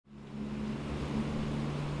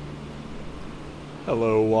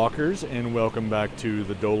Hello walkers, and welcome back to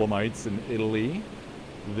the Dolomites in Italy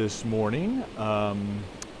this morning. We're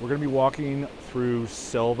going to be walking through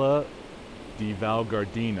Selva di Val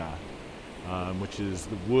Gardena, which is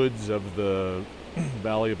the woods of the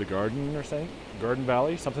Valley of the Garden, or something, Garden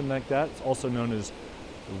Valley, something like that. It's also known as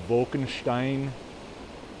Wolkenstein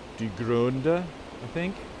di Gröden, I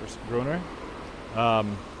think, or Gröden.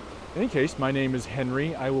 In any case, my name is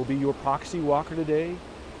Henry. I will be your proxy walker today,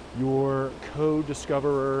 your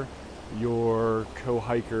co-discoverer, your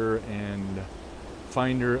co-hiker, and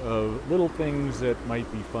finder of little things that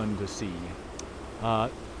might be fun to see.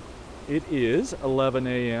 It is 11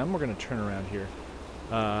 a.m. We're going to turn around here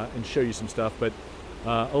and show you some stuff, but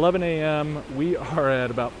 11 a.m. we are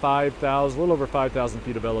at about 5,000, a little over 5,000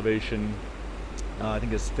 feet of elevation. I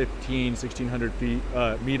think it's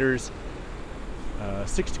 1,600 meters.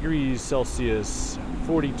 6 degrees Celsius,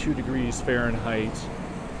 42 degrees Fahrenheit,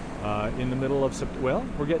 in the middle of well,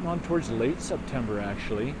 we're getting on towards late September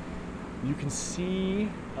actually. You can see,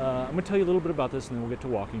 I'm going to tell you a little bit about this and then we'll get to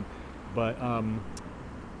walking, but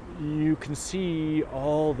you can see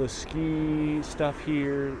all the ski stuff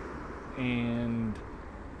here and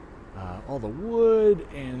all the wood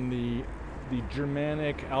and the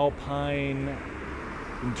Germanic Alpine,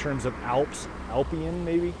 in terms of Alpian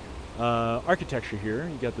maybe, architecture here.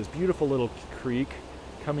 You got this beautiful little creek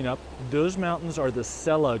coming up. Those mountains are the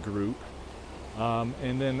Sella group,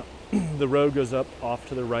 and then the road goes up off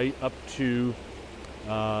to the right up to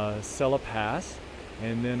Sella Pass,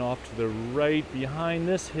 and then off to the right behind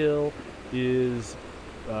this hill is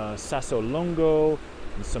Sasso Lungo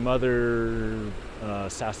and some other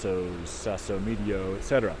Sasso Medio,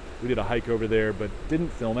 etc. We did a hike over there but didn't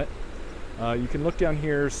film it. You can look down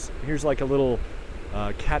here. Here's like a little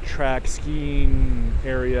cat track skiing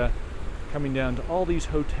area coming down to all these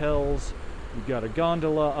hotels. You've got a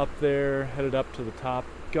gondola up there headed up to the top.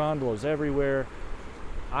 Gondolas everywhere.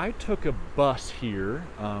 I took a bus here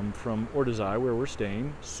from Ortisei, where we're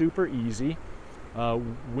staying. Super easy.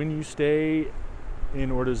 When you stay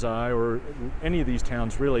in Ortisei or any of these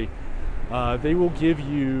towns really, they will give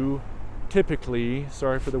you typically,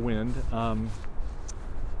 sorry for the wind,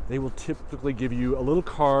 they will typically give you a little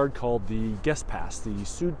card called the guest pass, the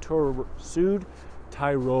Sud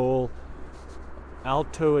Tyrol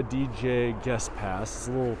Alto Adige guest pass. It's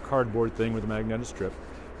a little cardboard thing with a magnetic strip,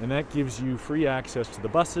 and that gives you free access to the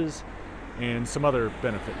buses and some other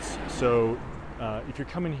benefits. So if you're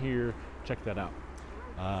coming here, check that out.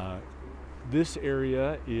 This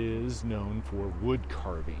area is known for wood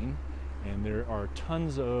carving, and there are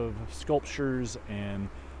tons of sculptures and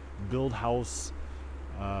build house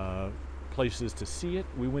places to see it.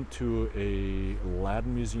 We went to a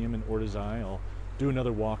Latin museum in Ortisei. I'll do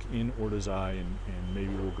another walk in Ortisei and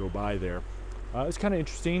maybe we'll go by there. It's kind of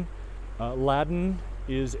interesting. Latin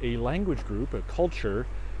is a language group, a culture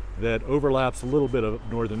that overlaps a little bit of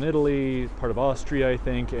northern Italy, part of Austria I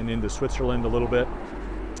think, and into Switzerland a little bit.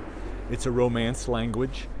 It's a Romance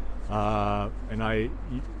language, and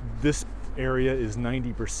this area is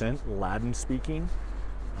 90% Latin speaking,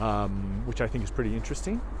 which I think is pretty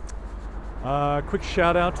interesting. Quick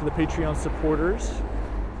shout out to the Patreon supporters.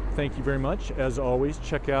 Thank you very much. As always,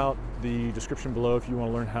 check out the description below if you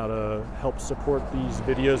want to learn how to help support these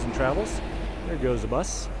videos and travels. There goes the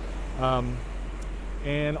bus.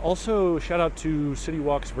 And also shout out to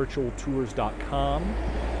citywalksvirtualtours.com,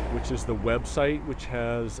 which is the website which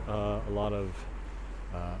has a lot of,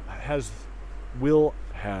 will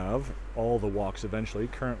have all the walks eventually.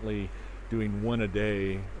 Currently doing one a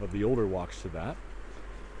day of the older walks to that.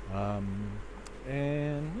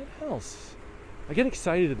 And what else? I get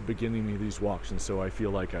excited at the beginning of these walks, and so I feel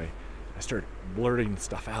like I start blurting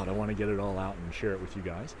stuff out. I want to get it all out and share it with you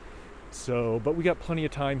guys. So, but we got plenty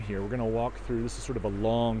of time here. We're going to walk through. This is sort of a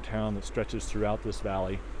long town that stretches throughout this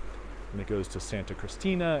valley, and it goes to Santa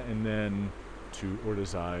Cristina and then to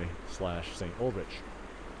Ortisei / St. Ulrich.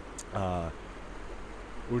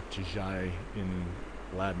 Ortisei in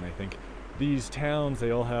Latin, I think. These towns,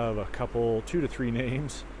 they all have a couple, 2 to 3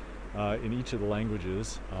 names in each of the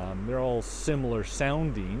languages. They're all similar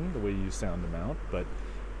sounding, the way you sound them out, but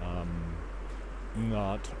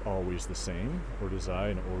not always the same.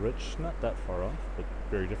 Ortisei and Ulrich, not that far off, but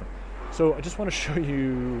very different. So I just want to show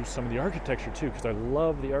you some of the architecture too, because I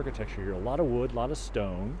love the architecture here. A lot of wood, a lot of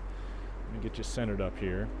stone. Let me get you centered up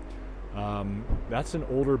here. That's an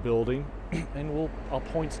older building, and I'll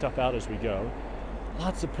point stuff out as we go.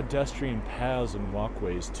 Lots of pedestrian paths and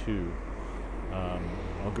walkways too.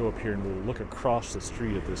 I'll go up here and we'll look across the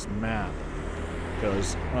street at this map,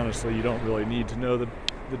 because honestly you don't really need to know the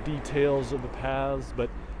details of the paths, but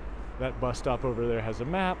that bus stop over there has a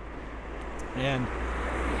map, And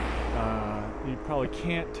you probably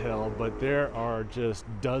can't tell, but there are just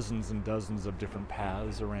dozens and dozens of different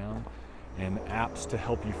paths around and apps to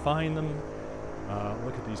help you find them.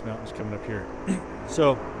 Look at these mountains coming up here.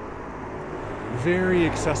 So, very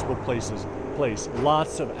accessible place.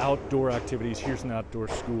 Lots of outdoor activities. Here's an outdoor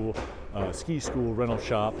school, ski school, rental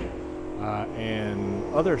shop,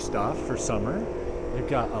 and other stuff for summer. They've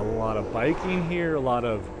got a lot of biking here, a lot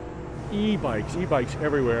of e-bikes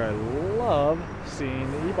everywhere. I love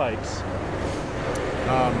seeing the e-bikes.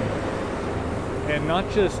 And not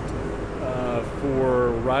just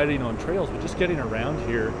for riding on trails, but just getting around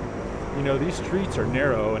here. You know, these streets are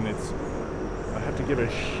narrow, and I have to give a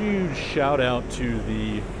huge shout out to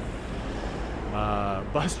the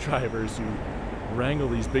bus drivers who wrangle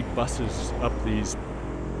these big buses up these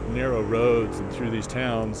narrow roads and through these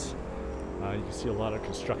towns. You can see a lot of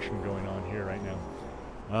construction going on here right now.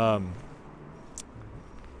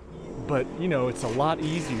 But, you know, it's a lot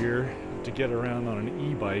easier to get around on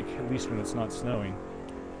an e-bike, at least when it's not snowing,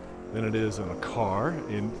 than it is in a car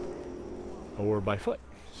or by foot.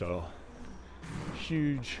 So,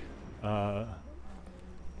 huge, not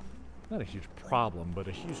a huge problem, but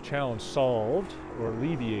a huge challenge solved or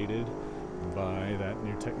alleviated by that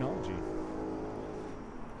new technology.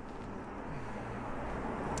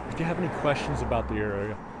 If you have any questions about the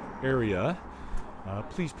area,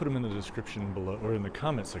 please put them in the description below, or in the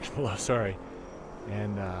comment section below, sorry.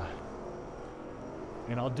 And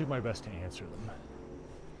I'll do my best to answer them.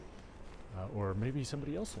 Or maybe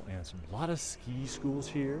somebody else will answer them. A lot of ski schools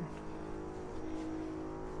here.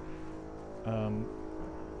 A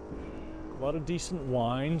lot of decent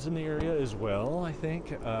wines in the area as well, I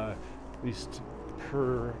think. At least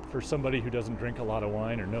for somebody who doesn't drink a lot of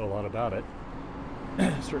wine or know a lot about it.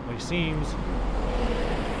 Certainly seems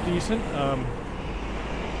decent.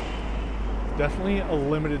 Definitely a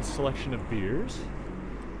limited selection of beers.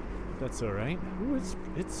 That's all right. Ooh,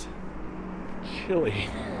 it's chilly.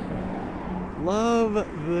 Love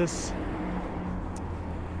this.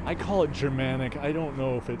 I call it Germanic. I don't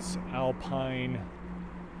know if it's Alpine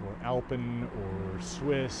or Alpen or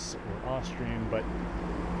Swiss or Austrian, but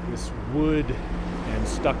this wood and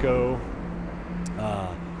stucco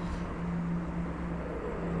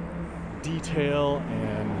detail,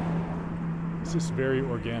 and it's just very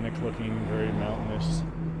organic looking, very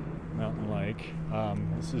mountain-like.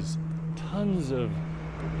 This is tons of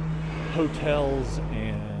hotels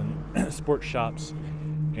and sports shops,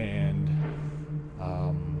 and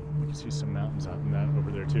you can see some mountains out in that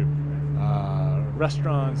over there too.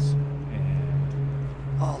 Restaurants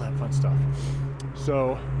and all that fun stuff.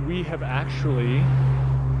 So we have actually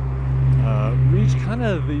reached kind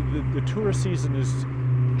of the tourist season is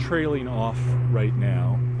trailing off right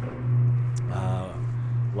now.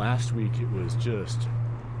 Last week it was just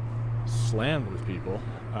slammed with people,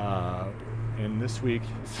 and this week,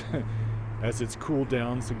 as it's cooled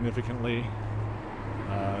down significantly,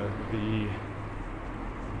 the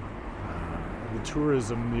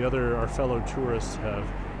tourism, our fellow tourists have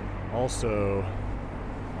also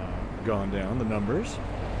gone down, the numbers,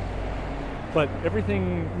 but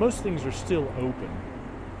most things are still open.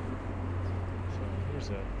 So here's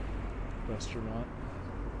a restaurant.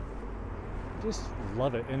 Just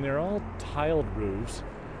love it. And they're all tiled roofs,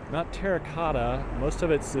 not terracotta. Most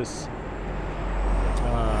of it's this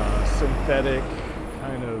synthetic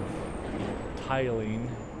kind of tiling,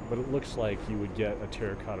 but it looks like you would get a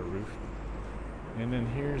terracotta roof. And then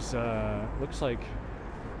here's, looks like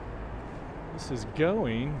this is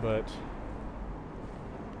going, but,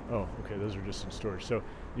 oh, okay, those are just in storage. So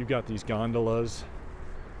you've got these gondolas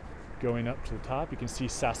going up to the top. You can see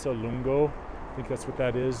Sasso Lungo. I think that's what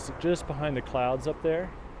that is, just behind the clouds up there,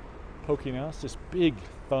 poking out. It's this big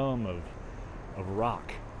thumb of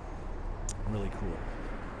rock. Really cool.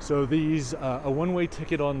 So these, a one-way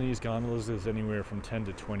ticket on these gondolas is anywhere from 10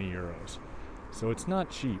 to 20 euros. So it's not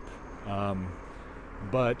cheap,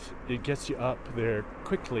 but it gets you up there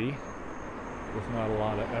quickly with not a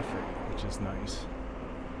lot of effort, which is nice.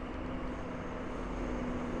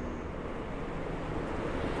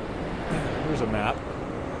 Here's a map.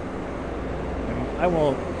 I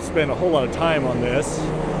won't spend a whole lot of time on this,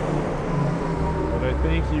 but I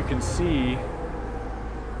think you can see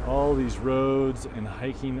all these roads and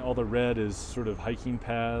hiking. All the red is sort of hiking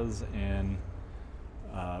paths and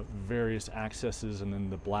various accesses, and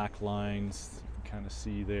then the black lines you can kind of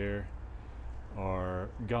see there are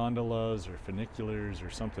gondolas or funiculars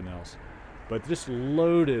or something else, but just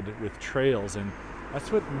loaded with trails. And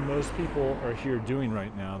that's what most people are here doing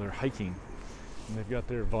right now. They're hiking. And they've got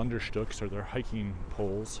their Wanderstücks, or their hiking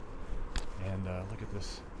poles. And look at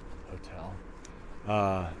this hotel.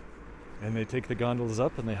 and they take the gondolas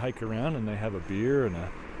up and they hike around and they have a beer and a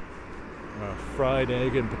fried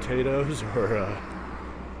egg and potatoes or a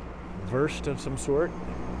wurst of some sort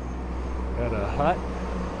at a hut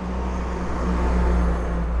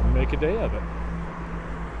and make a day of it.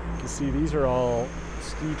 You can see these are all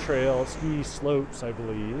ski slopes, I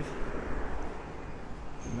believe.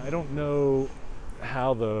 And I don't know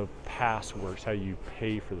how the pass works, how you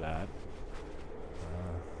pay for that.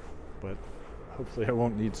 But hopefully I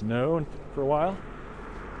won't need to know for a while.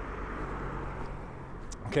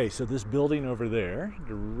 Okay, so this building over there,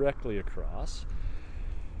 directly across,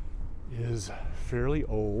 is fairly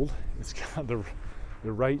old. It's got the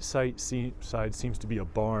right side seems to be a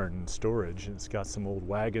barn and storage, and it's got some old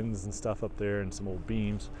wagons and stuff up there and some old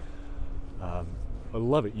beams. I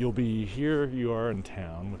love it. You are in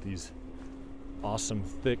town with these awesome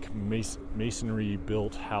thick masonry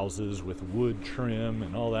built houses with wood trim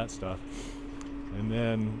and all that stuff, and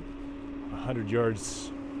then 100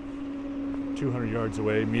 yards 200 yards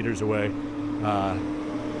away, meters away,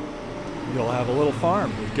 you'll have a little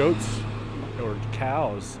farm with goats or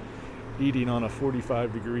cows eating on a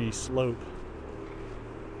 45-degree slope.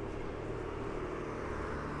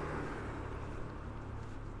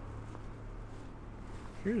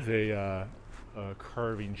 Here's a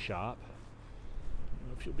carving shop. I don't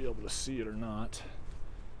know if you'll be able to see it or not.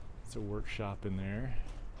 It's a workshop in there.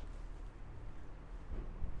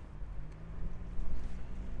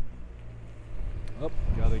 Oh,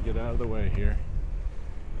 gotta get out of the way here.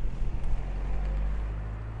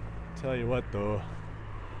 Tell you what though,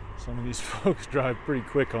 some of these folks drive pretty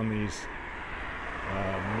quick on these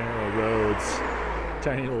narrow roads,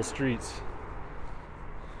 tiny little streets.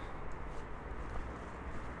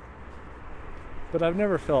 But I've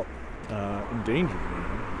never felt endangered.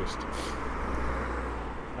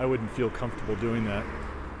 I wouldn't feel comfortable doing that,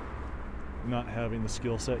 not having the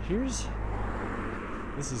skill set.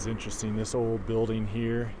 This is interesting, this old building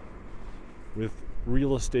here, with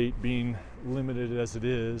real estate being limited as it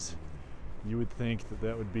is, you would think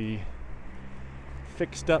that would be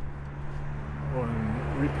fixed up or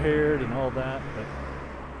repaired and all that, but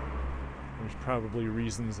there's probably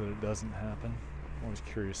reasons that it doesn't happen. I'm always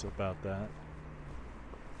curious about that.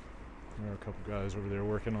 There are a couple guys over there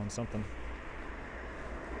working on something.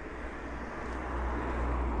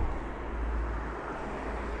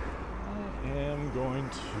 I am going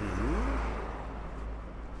to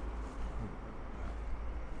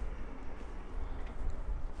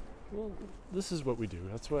well, this is what we do.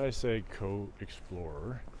 That's why I say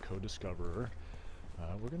co-explorer, co-discoverer.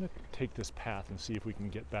 We're going to take this path and see if we can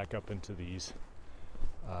get back up into these,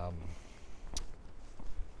 up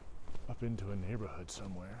into a neighborhood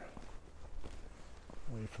somewhere,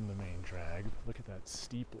 away from the main drag. Look at that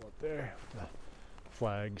steeple up there, the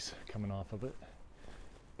flags coming off of it,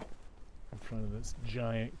 in front of this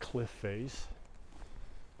giant cliff face.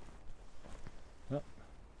 Oh, it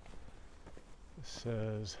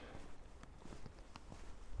says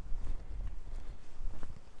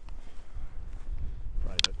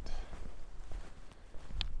private,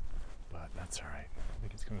 but that's all right. I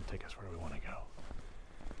think it's going to take us where we want to go.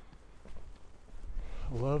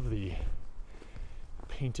 I love the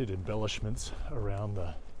painted embellishments around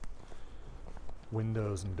the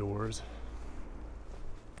windows and doors.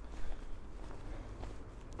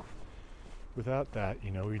 Without that,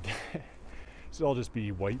 it'd all just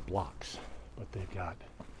be white blocks, but they've got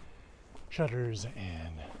shutters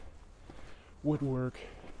and woodwork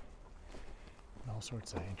and all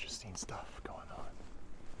sorts of interesting stuff going on.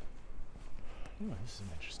 Anyway, this is an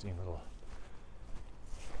interesting little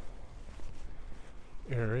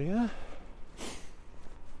area.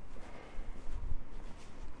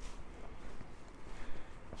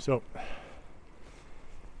 So,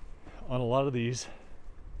 on a lot of these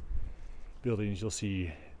buildings, you'll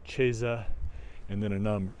see Chiesa and then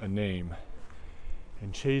a name.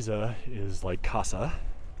 And Chiesa is like casa.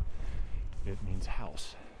 It means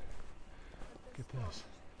house. Look at this.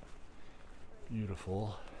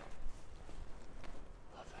 Beautiful.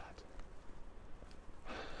 Love that.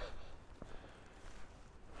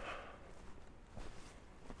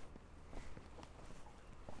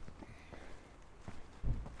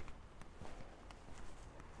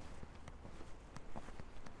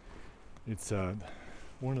 It's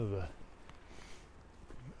one of the,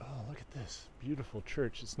 oh, look at this beautiful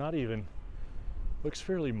church. It's not even, looks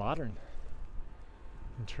fairly modern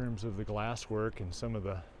in terms of the glasswork and some of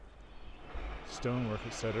the stonework,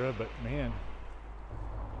 etc. But man,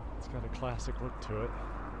 it's got a classic look to it.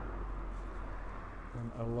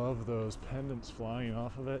 And I love those pendants flying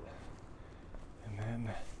off of it. And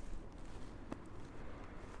then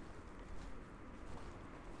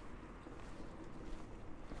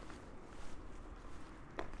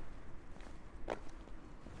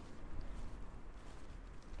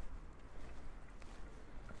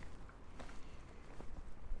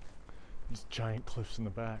These giant cliffs in the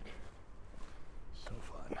back. So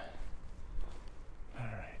fun. All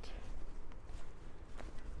right.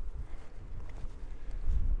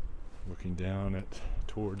 Looking down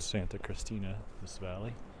towards Santa Cristina, this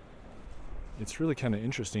valley. It's really kind of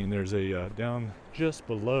interesting. There's a down just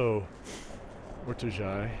below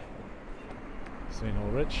Ortisei, St.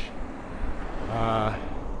 Ulrich.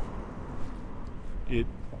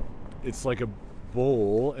 It's like a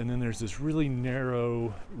bowl, and then there's this really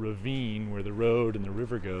narrow ravine where the road and the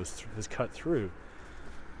river is cut through.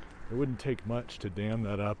 It wouldn't take much to dam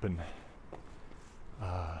that up and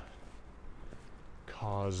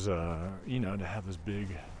cause to have this big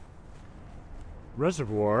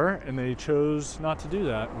reservoir, and they chose not to do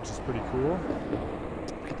that, which is pretty cool.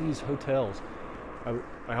 Look at these hotels.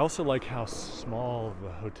 I also like how small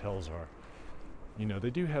the hotels are. They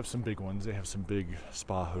do have some big ones. They have some big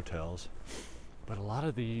spa hotels, but a lot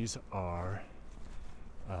of these are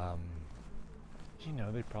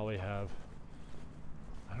they probably have,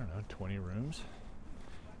 I don't know, 20 rooms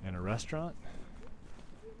and a restaurant.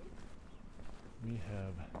 We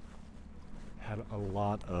have had a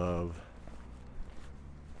lot of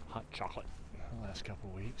hot chocolate the last couple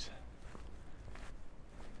of weeks.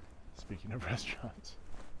 Speaking of restaurants,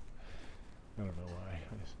 I don't know why.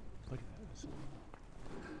 Look at this.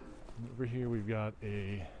 And over here we've got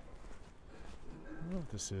I don't know what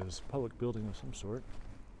this is, public building of some sort.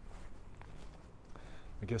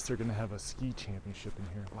 I guess they're going to have a ski championship in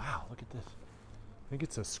here. Wow, look at this. I think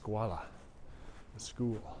it's a scuola, a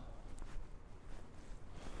school.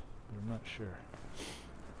 But I'm not sure.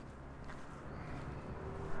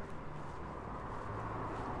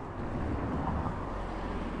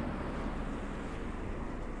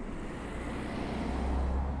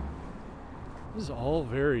 This is all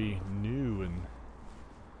very new and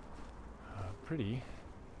pretty.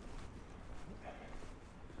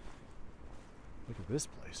 Look at this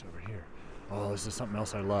place over here. Oh, this is something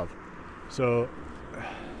else I love. So,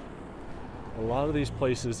 a lot of these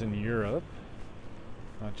places in Europe,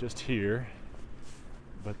 not just here,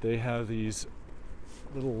 but they have these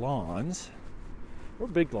little lawns, or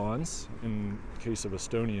big lawns, in the case of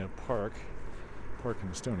Estonia, park in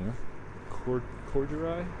Estonia,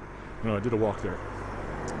 Ortisei. No, I did a walk there.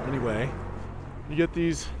 Anyway, you get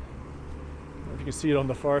these, I don't know if you can see it on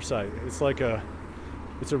the far side. It's like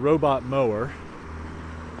it's a robot mower,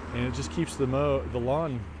 and it just keeps the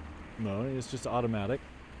lawn mowing. It's just automatic.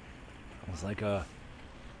 It's like a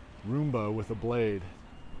Roomba with a blade.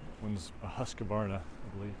 One's a Husqvarna,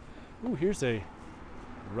 I believe. Ooh, here's a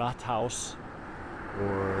Rathaus,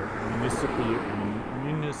 or Municipio.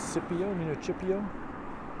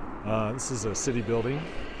 This is a city building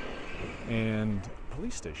and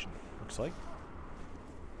police station, looks like.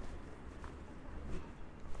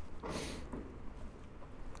 I'm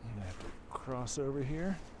gonna have to cross over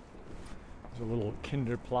here. There's a little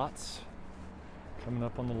Kinderplatz coming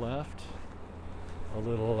up on the left. A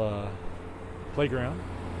little playground.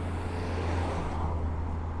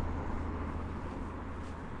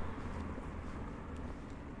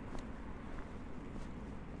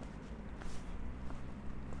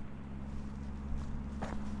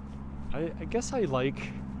 I guess I'm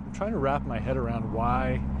trying to wrap my head around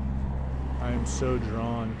why I'm so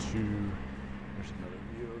drawn to, there's another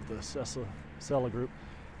view of the Sella group.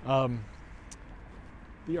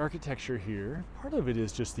 The architecture here, part of it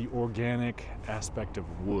is just the organic aspect of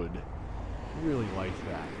wood. I really like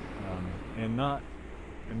that. And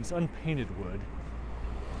it's unpainted wood.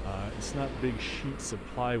 It's not big sheets of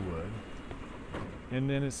plywood. And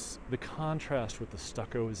then it's the contrast with the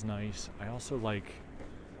stucco is nice. I also like,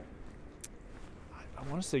 I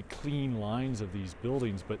want to say clean lines of these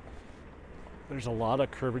buildings, but there's a lot of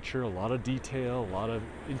curvature, a lot of detail, a lot of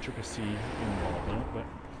intricacy involved in it. But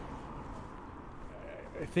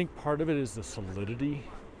I think part of it is the solidity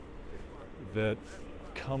that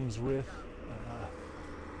comes with.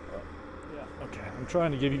 Yeah, okay. I'm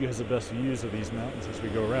trying to give you guys the best views of these mountains as we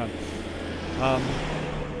go around.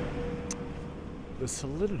 The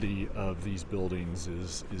solidity of these buildings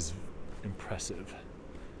is impressive.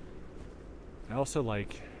 I also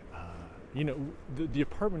like, the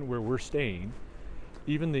apartment where we're staying,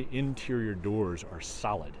 even the interior doors are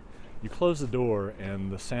solid. You close the door and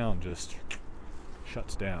the sound just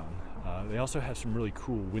shuts down. They also have some really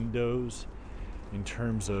cool windows in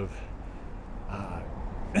terms of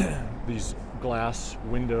these glass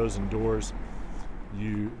windows and doors.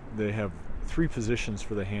 They have 3 positions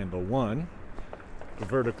for the handle. One,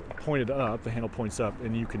 vertical, pointed up, the handle points up,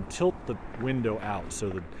 and you can tilt the window out so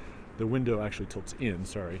that the window actually tilts in,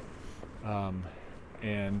 sorry.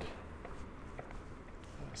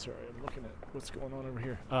 Sorry, I'm looking at what's going on over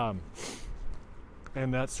here.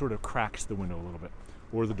 and that sort of cracks the window a little bit,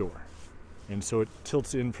 or the door. And so it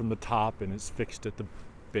tilts in from the top and it's fixed at the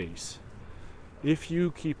base. If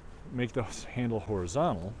you make the handle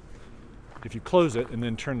horizontal, if you close it and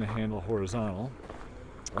then turn the handle horizontal,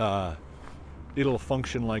 it'll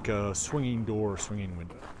function like a swinging door or swinging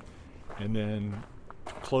window. And then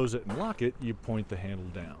close it and lock it, you point the handle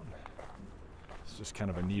down. It's just kind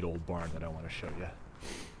of a neat old barn that I want to show you.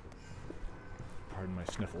 Pardon my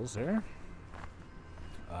sniffles there.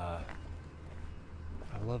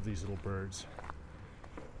 I love these little birds.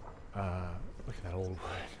 Look at that old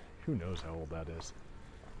wood. Who knows how old that is?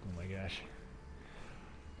 Oh my gosh.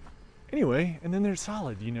 Anyway, and then they're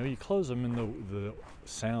solid. You know, you close them and the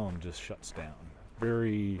sound just shuts down.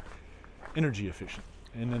 Very energy efficient.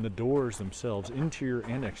 And then the doors themselves, interior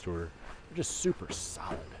and exterior, are just super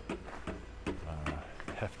solid.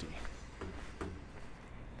 Hefty.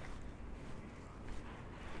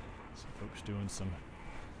 Some folks doing some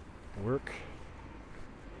work.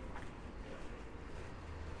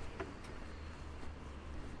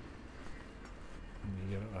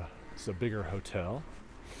 And you get it's a bigger hotel.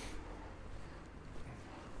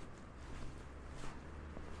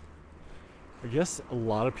 I guess a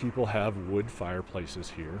lot of people have wood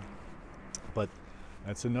fireplaces here, but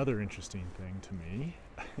that's another interesting thing to me,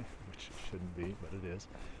 which it shouldn't be, but it is.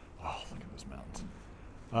 Oh, look at those mountains.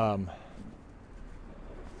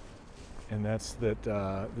 And that's that,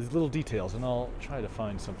 these little details, and I'll try to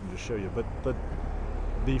find something to show you, but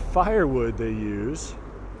the firewood they use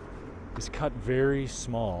is cut very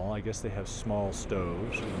small. I guess they have small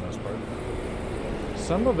stoves for the most part.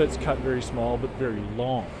 Some of it's cut very small, but very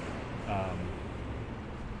long.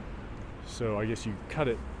 So I guess you cut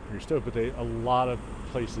it for your stove, but a lot of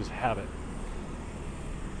places have it.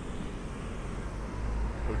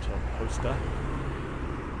 Hotel Costa.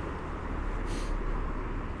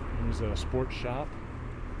 There's a sports shop.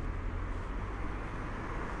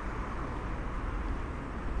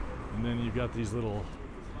 And then you've got these a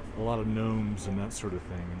lot of gnomes and that sort of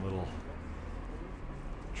thing, and little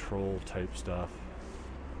troll type stuff.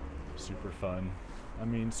 Super fun. I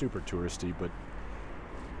mean, super touristy, but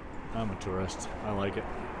I'm a tourist. I like it.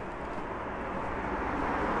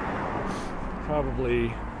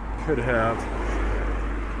 Probably could have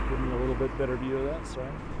given a little bit better view of that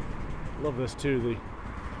side. Love this too.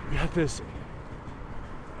 You got this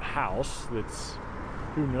house that's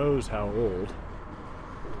who knows how old,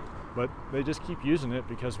 but they just keep using it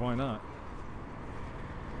because why not?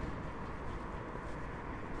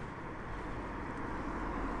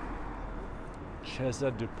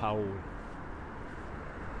 Chiesa de Pau,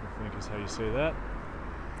 I think is how you say that.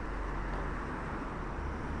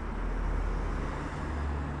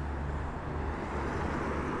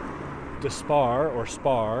 Despar, or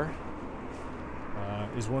Spar,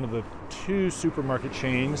 is one of the 2 supermarket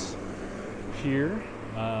chains here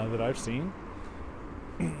that I've seen.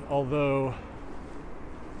 Although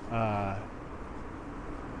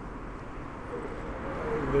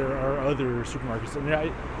there are other supermarkets.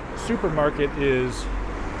 And supermarket is,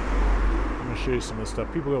 I'm going to show you some of the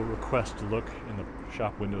stuff. People will request to look in the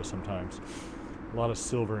shop window sometimes. A lot of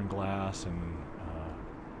silver and glass and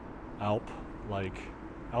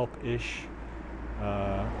Alp-ish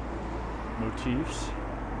motifs.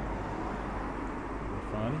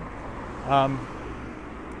 Fun.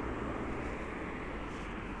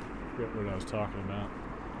 Forget what I was talking about.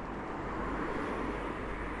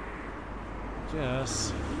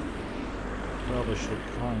 Yes. Probably should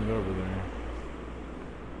have climbed over there.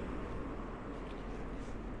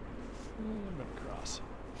 I'm gonna cross.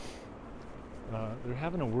 They're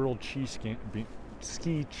having a world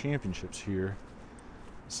ski championships here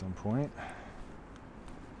at some point.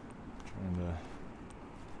 Trying to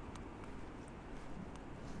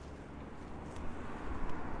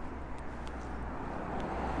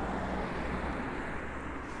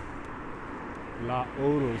La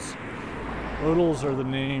Odals. Odals are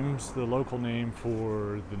the local name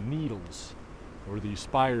for the needles, or the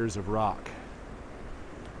spires of rock,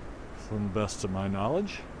 from the best of my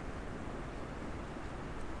knowledge.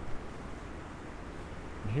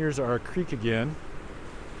 And here's our creek again.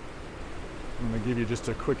 I'm going to give you just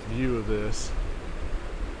a quick view of this.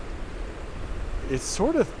 It's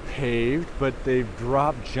sort of paved, but they've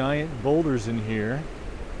dropped giant boulders in here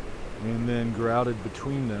and then grouted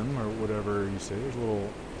between them, or whatever you say. There's a little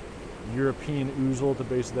European ouzel at the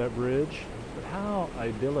base of that bridge. But how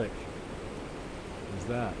idyllic is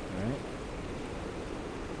that, right?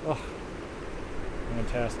 Oh,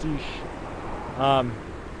 fantastic.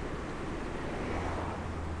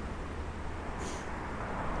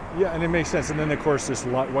 Yeah, and it makes sense. And then, of course, this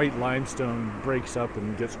white limestone breaks up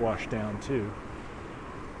and gets washed down, too.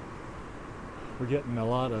 We're getting a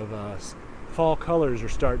lot of fall colors are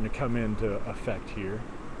starting to come into effect here.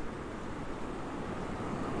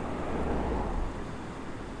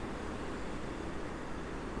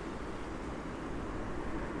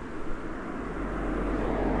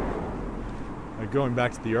 Going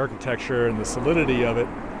back to the architecture and the solidity of it,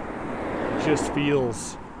 just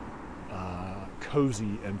feels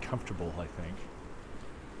cozy and comfortable, I think.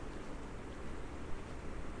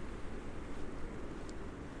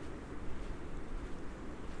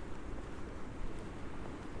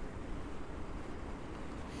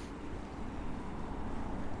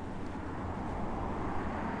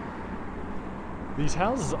 These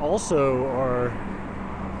houses also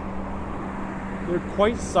they're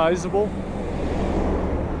quite sizable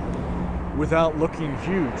without looking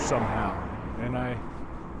huge somehow. And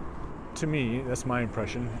to me, that's my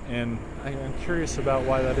impression, and I'm curious about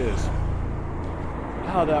why that is.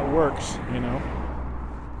 How that works, you know.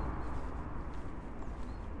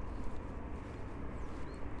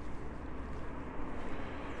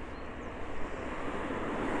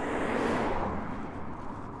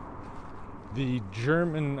 The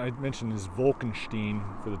German I mentioned is Wolkenstein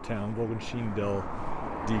for the town. Wolkenstein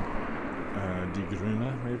di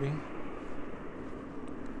Gröden, maybe?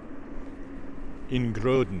 In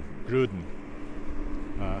Gröden.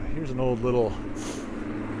 Here's an old little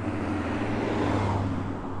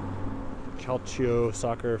calcio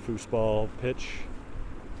soccer foosball pitch.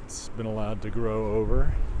 It's been allowed to grow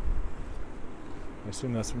over. I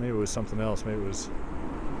assume maybe it was something else. Maybe it was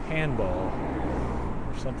handball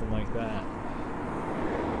or something like that.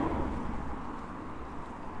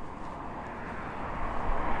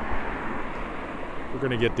 We're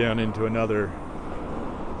going to get down into another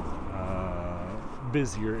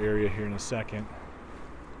busier area here in a second.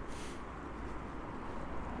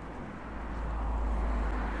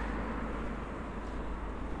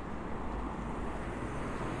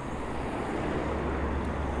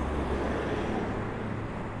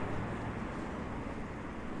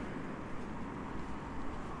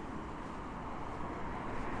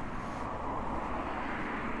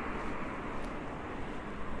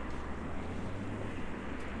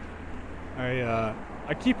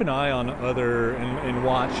 I keep an eye on and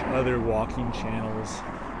watch other walking channels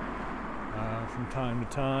from time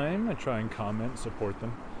to time. I try and comment, support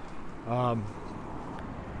them,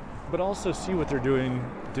 but also see what they're doing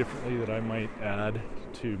differently that I might add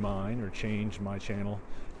to mine or change my channel,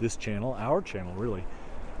 our channel really,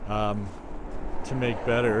 to make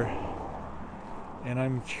better. And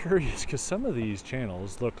I'm curious because some of these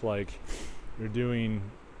channels look like they're doing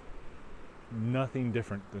nothing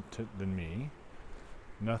different than me.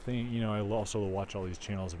 Nothing, you know, I also watch all these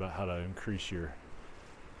channels about how to increase your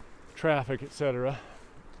traffic, etc.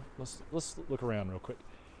 Let's look around real quick.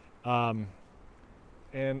 And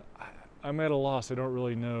I'm at a loss. I don't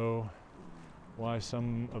really know why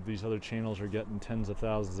some of these other channels are getting tens of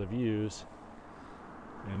thousands of views,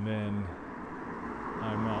 and then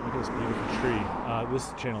I'm not. Look at this beautiful tree.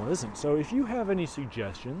 This channel isn't. So if you have any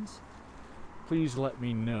suggestions, please let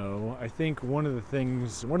me know. I think one of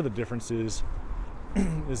the differences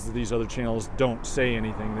is that these other channels don't say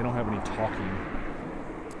anything. They don't have any talking.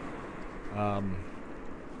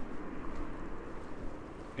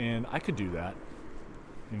 And I could do that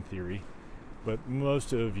in theory, but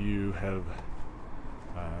most of you have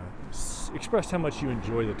expressed how much you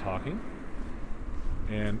enjoy the talking,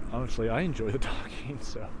 and honestly I enjoy the talking,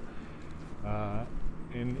 so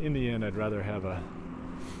in the end I'd rather have a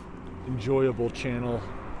enjoyable channel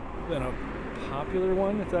than a popular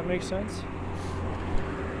one, if that makes sense.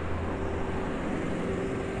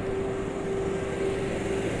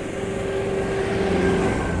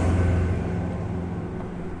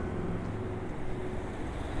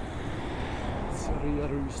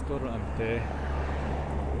 Ristorante.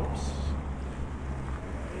 Whoops.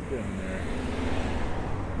 I've been there.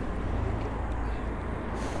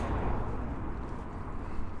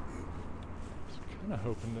 Just kind of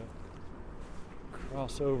hoping to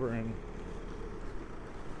cross over and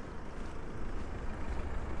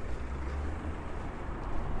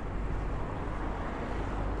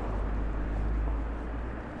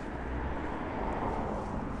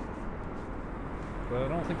but I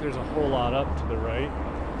don't think there's a whole lot up to the right.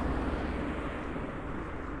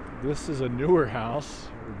 This is a newer house,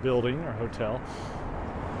 or building, or hotel.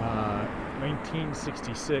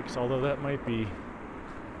 1966, although that might be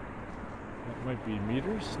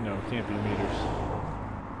meters? No, it can't be meters.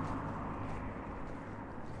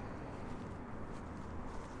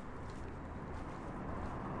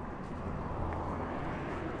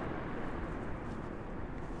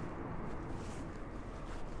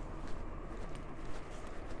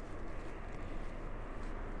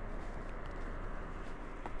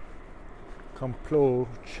 Comploy?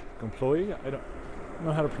 I don't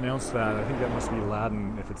know how to pronounce that. I think that must be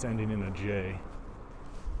Latin if it's ending in a J.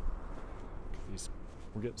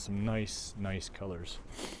 We're getting some nice colors.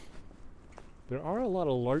 There are a lot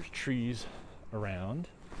of larch trees around,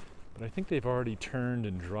 but I think they've already turned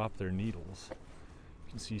and dropped their needles.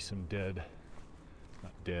 You can see some dead,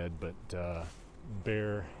 not dead, but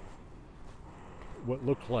bare, what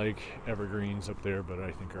look like evergreens up there, but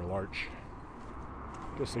I think are larch.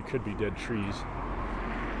 I guess they could be dead trees.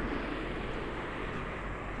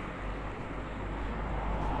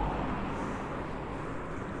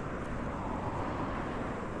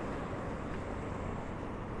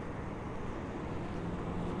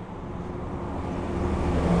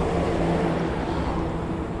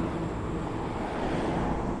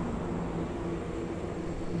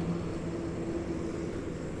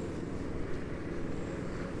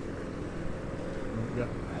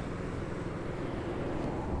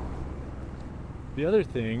 The other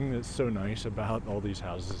thing that's so nice about all these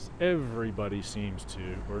houses, everybody seems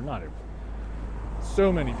to, or not everybody,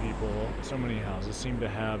 so many people, so many houses seem to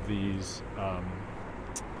have these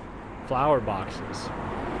flower boxes.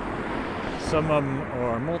 Some of them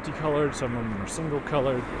are multicolored, some of them are single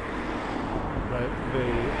colored, but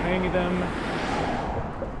they hang them,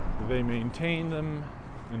 they maintain them,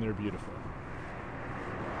 and they're beautiful.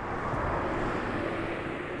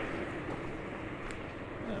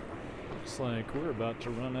 Looks like we're about to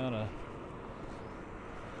run out of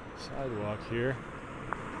sidewalk here.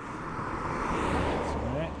 That's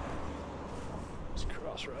all right. Let's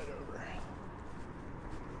cross right over.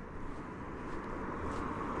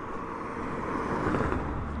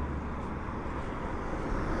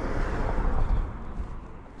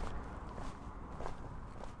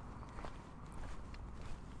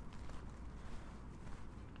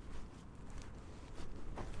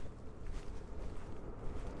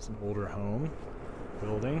 It's an older home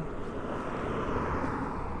building.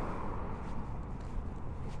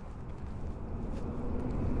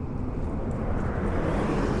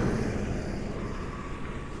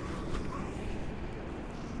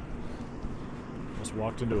 Just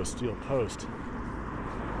walked into a steel post.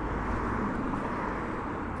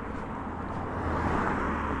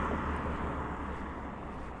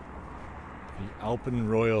 The Alpen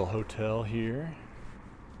Royal Hotel here.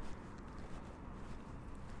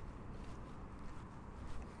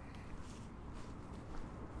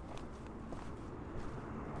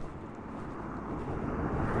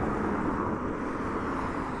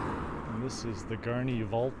 This is the Garni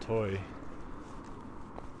Valtoy.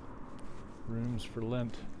 Rooms for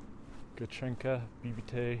Lent. Gachenka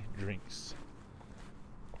Bibite drinks.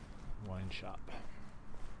 Wine shop.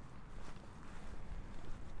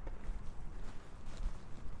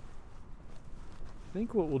 I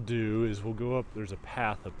think what we'll do is we'll go up, there's a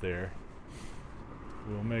path up there.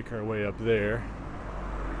 We'll make our way up there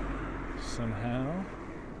somehow.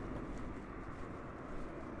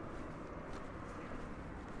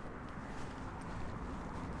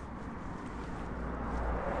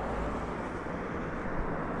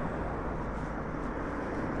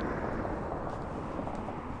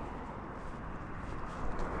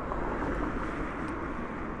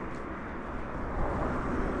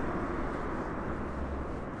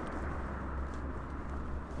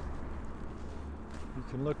 You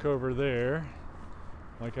can look over there,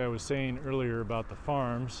 like I was saying earlier about the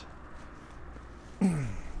farms, a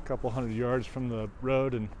couple hundred yards from the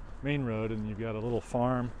road and main road, and you've got a little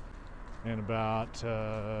farm and about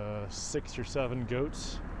 6 or 7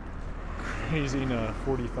 goats grazing a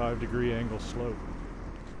 45-degree angle slope.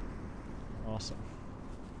 Awesome.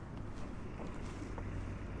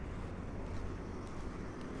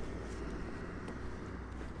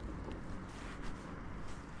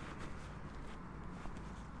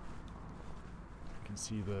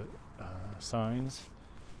 See the signs.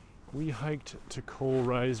 We hiked to Cole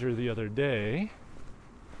Riser the other day.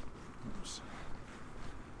 Oops.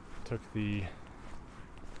 Took the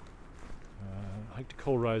hiked to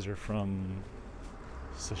Cole Riser from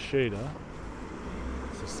Saseda,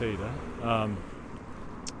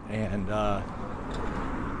 and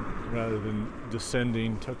rather than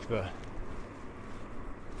descending, took the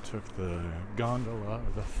gondola, or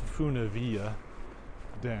the funivia,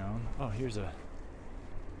 down. Oh, here's a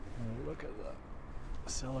look at the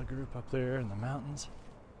Sella group up there in the mountains.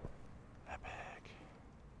 Epic.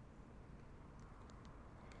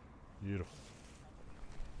 Beautiful.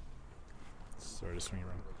 Sorry to swing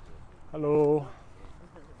around. Hello.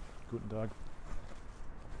 Guten Tag.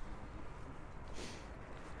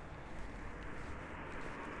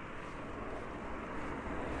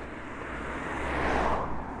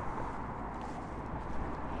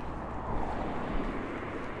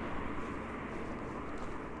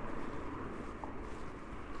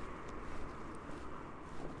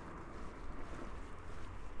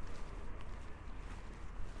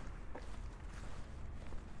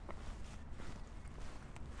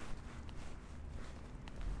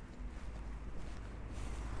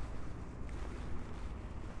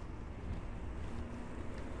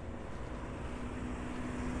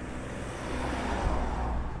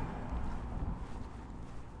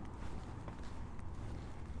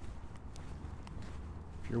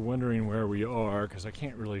 you're wondering where we are, because I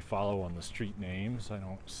can't really follow on the street names, I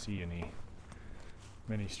don't see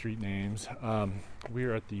many street names. We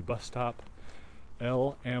are at the bus stop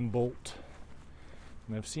El Ambolt,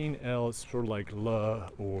 and I've seen L, it's sort of like la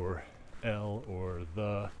or L or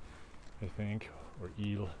the, I think, or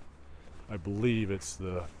il. I believe it's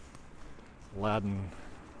the Latin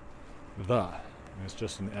the, and it's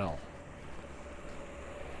just an L.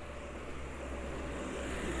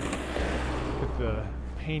 Look at the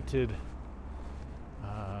painted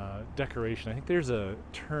decoration. I think there's a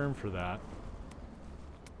term for that,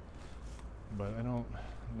 but I don't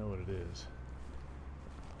know what it is.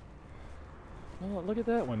 Oh, look at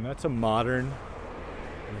that one. That's a modern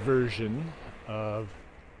version of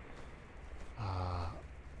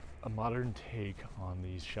a modern take on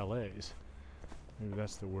these chalets. Maybe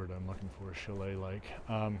that's the word I'm looking for, chalet-like.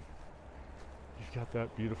 You've got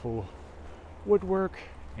that beautiful woodwork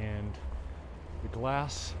and the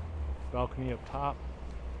glass balcony up top.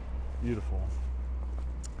 Beautiful.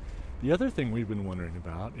 The other thing we've been wondering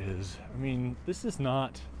about is, I mean, this is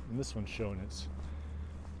not, and this one's showing its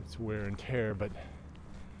wear and tear, but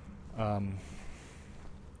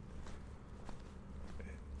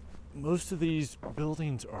most of these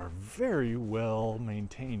buildings are very well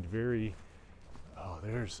maintained, very, oh,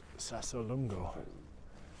 there's Sasso Lungo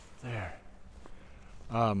there.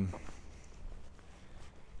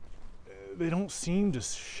 They don't seem to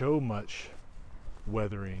show much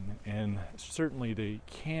weathering, and certainly they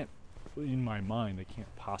can't, in my mind, they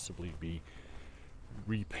can't possibly be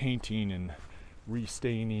repainting and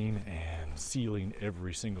restaining and sealing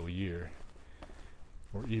every single year,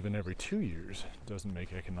 or even every 2 years. It doesn't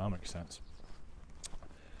make economic sense.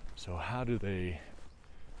 So how do they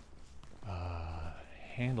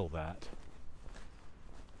handle that?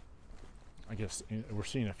 I guess we're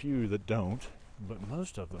seeing a few that don't, but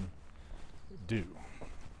most of them do.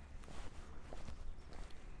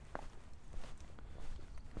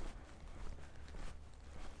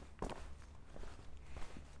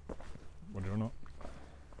 Buongiorno.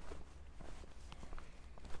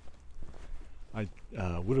 I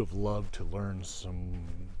would have loved to learn some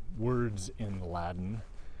words in Latin,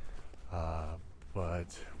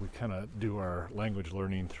 but we kind of do our language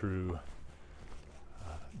learning through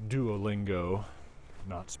Duolingo,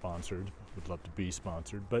 not sponsored. Would love to be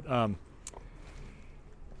sponsored, but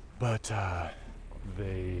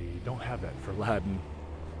they don't have that for Latin.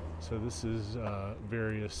 So this is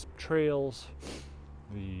various trails,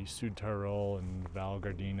 the Südtirol and Val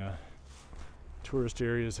Gardena tourist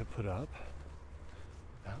areas have put up.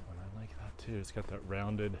 That one, I like that too. It's got that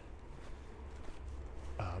rounded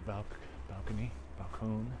balcony.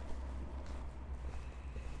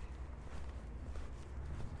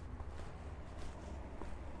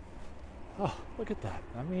 Oh, look at that.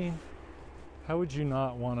 I mean, how would you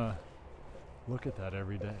not want to look at that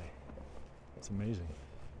every day? It's amazing.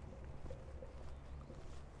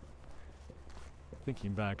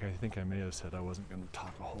 Thinking back, I think I may have said I wasn't going to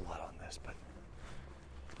talk a whole lot on this, but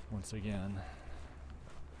once again,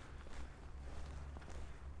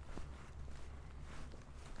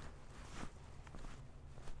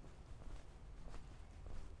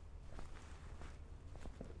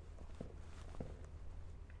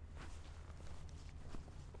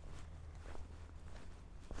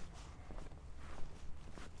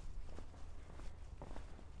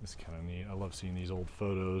 it's kind of neat. I love seeing these old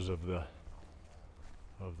photos of the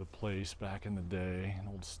place back in the day, an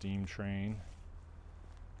old steam train,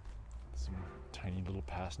 some tiny little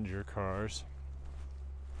passenger cars.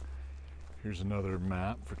 Here's another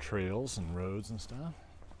map for trails and roads and stuff.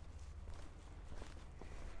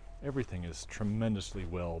 Everything is tremendously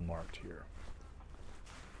well marked here.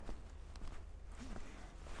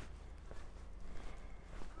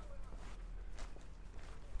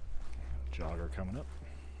 Jogger coming up.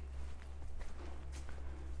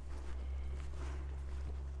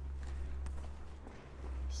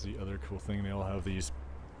 The other cool thing, they all have these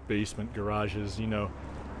basement garages, you know,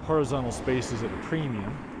 horizontal spaces at a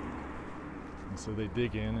premium, and so they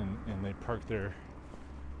dig in and they park their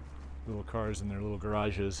little cars in their little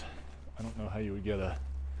garages. I don't know how you would get a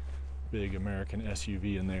big American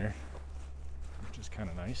SUV in there, which is kind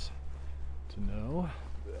of nice to know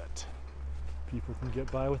that people can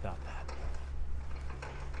get by without that.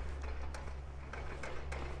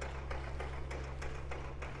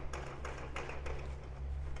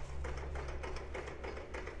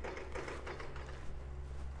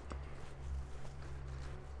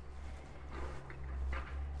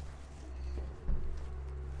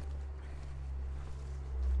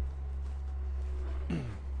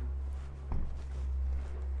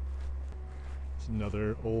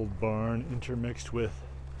 Another old barn intermixed with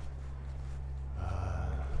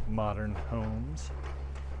modern homes.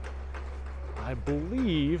 I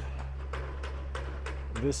believe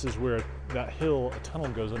this is where that hill, a tunnel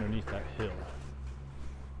goes underneath that hill.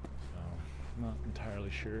 So, I'm not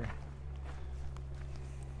entirely sure.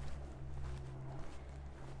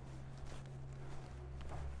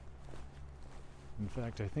 In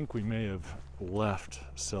fact, I think we may have left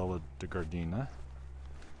Selva di Gardena,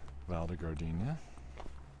 Val di Gardena.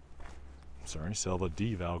 Sorry, Selva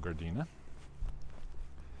di Val Gardena.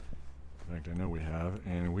 In fact, I know we have,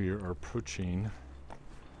 and we are approaching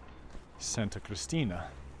Santa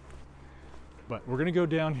Cristina. But we're going to go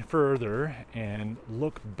down further and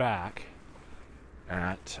look back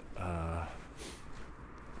at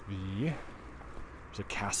there's a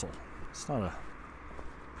castle. It's not a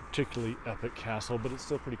particularly epic castle, but it's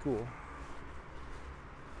still pretty cool.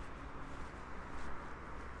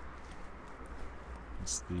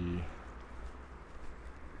 It's the,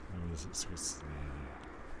 what is it? It's the,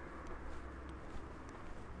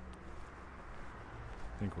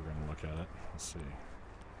 I think we're going to look at it. Let's see.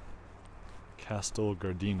 Castel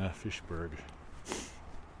Gardena Fischberg.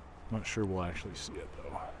 I'm not sure we'll actually see it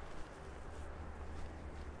though.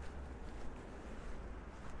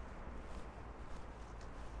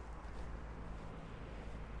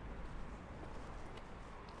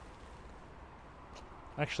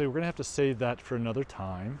 Actually, we're going to have to save that for another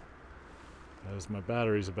time, as my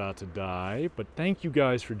battery's about to die. But thank you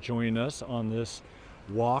guys for joining us on this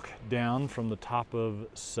walk down from the top of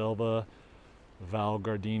Selva Val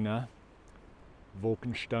Gardena,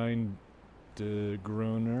 Wolkenstein de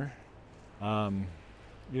Gröden,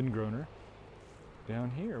 in Gröden,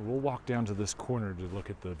 down here. We'll walk down to this corner to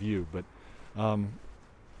look at the view, but I'm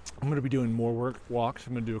going to be doing more walks.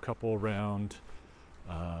 I'm going to do a couple around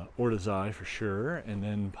Ortisei for sure, and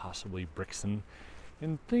then possibly Brixen,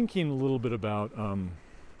 and thinking a little bit about going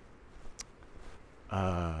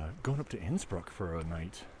up to Innsbruck for a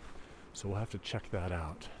night. So we'll have to check that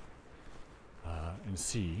out and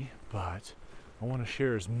see, but I want to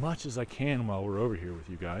share as much as I can while we're over here with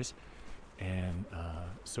you guys. And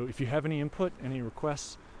so if you have any input, any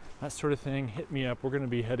requests, that sort of thing, hit me up. We're going to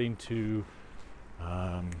be heading to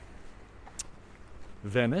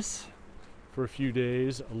Venice for a few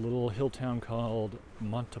days, a little hill town called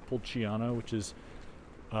Montepulciano, which is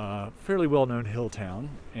a fairly well-known hill town,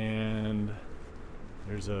 and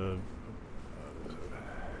there's a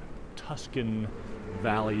Tuscan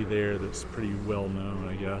valley there that's pretty well known,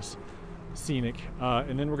 I guess, scenic.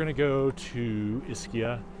 And then we're going to go to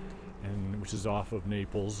Ischia, which is off of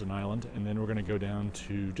Naples, an island, and then we're going to go down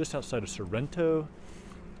to just outside of Sorrento,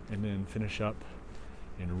 and then finish up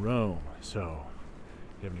in Rome. So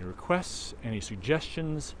if you have any requests, any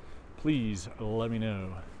suggestions, please let me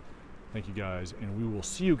know. Thank you guys, and we will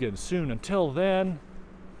see you again soon. Until then,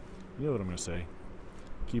 you know what I'm going to say.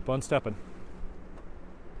 Keep on stepping.